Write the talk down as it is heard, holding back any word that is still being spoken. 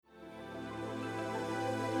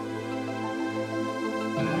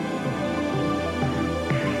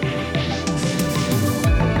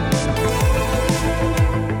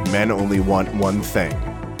men only want one thing,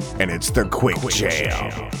 and it's the Quick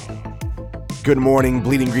Jam. Good morning,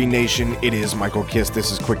 Bleeding Green Nation. It is Michael Kist.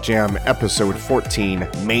 This is Quick Jam, episode 14.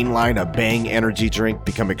 Mainline a Bang energy drink.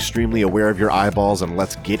 Become extremely aware of your eyeballs, and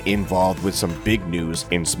let's get involved with some big news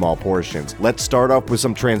in small portions. Let's start off with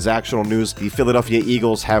some transactional news. The Philadelphia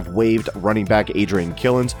Eagles have waived running back Adrian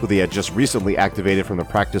Killins, who they had just recently activated from the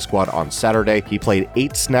practice squad on Saturday. He played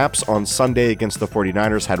 8 snaps on Sunday against the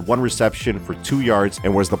 49ers, had 1 reception for 2 yards,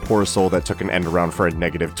 and was the poor soul that took an end around for a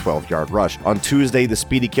negative 12-yard rush. On Tuesday, the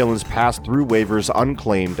speedy Killins passed through waivers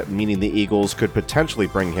unclaimed, meaning the Eagles could potentially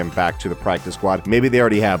bring him back to the practice squad. Maybe they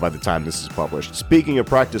already have by the time this is published. Speaking of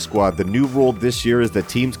practice squad, the new rule this year is that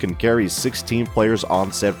teams can carry 16 players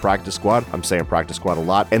on said practice squad. I'm saying practice squad a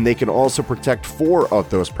lot. And they can also protect 4 of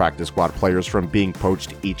those practice squad players from being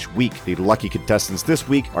poached each week. The lucky contestants this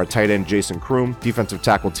week are tight end Jason Kroom, defensive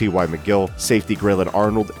tackle T.Y. McGill, safety Graylin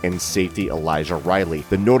Arnold, and safety Elijah Riley.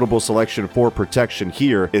 The notable selection for protection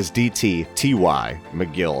here is DT T.Y.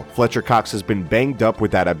 McGill. Fletcher Cox has been banged up with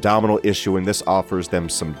that abdominal issue, and this offers them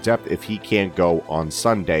some depth if he can't go on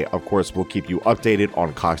Sunday. Of course, we'll keep you updated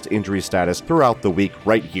on Cox's injury status throughout the week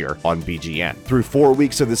right here on BGN. Through 4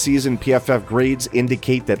 weeks of the season, PFF grades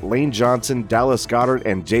indicate that Lane Johnson, Dallas Goedert,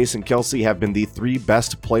 and Jason Kelce have been the 3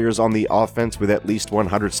 best players on the offense with at least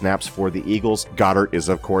 100 snaps for the Eagles. Goedert is,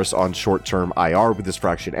 of course, on short-term IR with his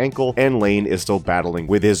fractured ankle, and Lane is still battling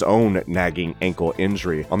with his own nagging ankle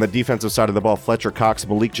injury. On the defensive side of the ball, Fletcher Cox,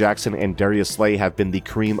 Malik Jackson, and Darius Slay have been the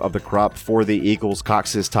cream of the crop for the Eagles.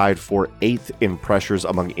 Cox is tied for 8th in pressures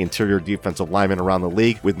among interior defensive linemen around the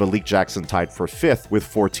league, with Malik Jackson tied for 5th with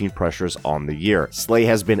 14 pressures on the year. Slay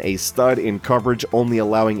has been a stud in coverage, only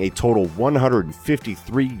allowing a total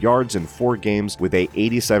 153 yards in 4 games with a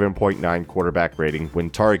 87.9 quarterback rating when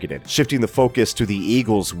targeted. Shifting the focus to the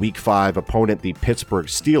Eagles' Week 5 opponent, the Pittsburgh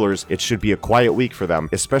Steelers, it should be a quiet week for them,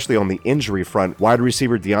 especially on the injury front. Wide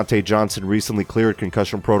receiver Deontay Johnson recently cleared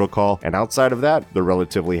concussion protocol, and outside of that, they're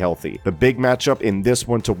relatively healthy. The big matchup in this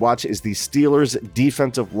one to watch is the Steelers'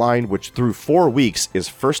 defensive line, which through 4 weeks is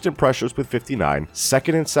 1st in pressures with 59,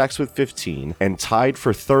 2nd in sacks with 15, and tied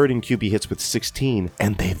for 3rd in QB hits with 16,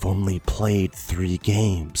 and they've only played 3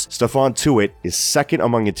 games. Stephon Tuitt is 2nd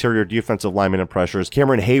among interior defensive linemen in pressures.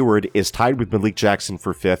 Cameron Hayward is tied with Malik Jackson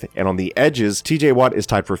for 5th, and on the edges, TJ Watt is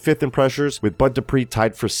tied for 5th in pressures, with Bud Dupree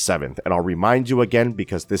tied for 7th. And I'll remind you again,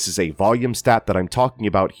 because this is a volume stat that I'm talking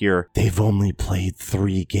about here, they've only played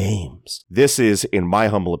 3 games. This is, in my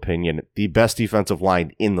humble opinion, the best defensive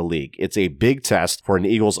line in the league. It's a big test for an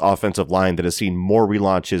Eagles offensive line that has seen more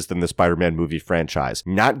relaunches than the Spider-Man movie franchise.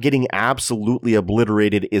 Not getting absolutely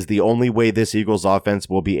obliterated is the only way this Eagles offense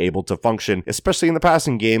will be able to function, especially in the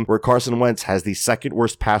passing game, where Carson Wentz has the 2nd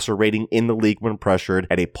worst passer rating in the league when pressured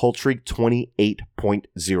at a paltry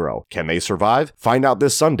 28.0. Can they survive? Find out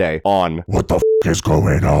this Sunday on What the is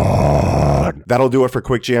going on? That'll do it for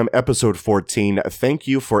Quick Jam episode 14. Thank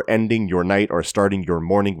you for ending your night or starting your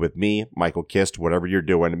morning with me, Michael Kist. Whatever you're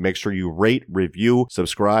doing, make sure you rate, review,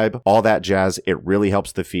 subscribe, all that jazz. It really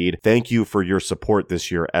helps the feed. Thank you for your support this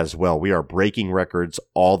year as well. We are breaking records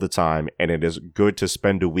all the time, and it is good to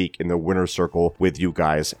spend a week in the winner's circle with you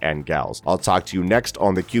guys and gals. I'll talk to you next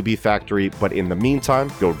on the QB Factory, but in the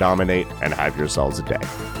meantime, go dominate and have yourselves a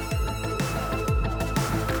day.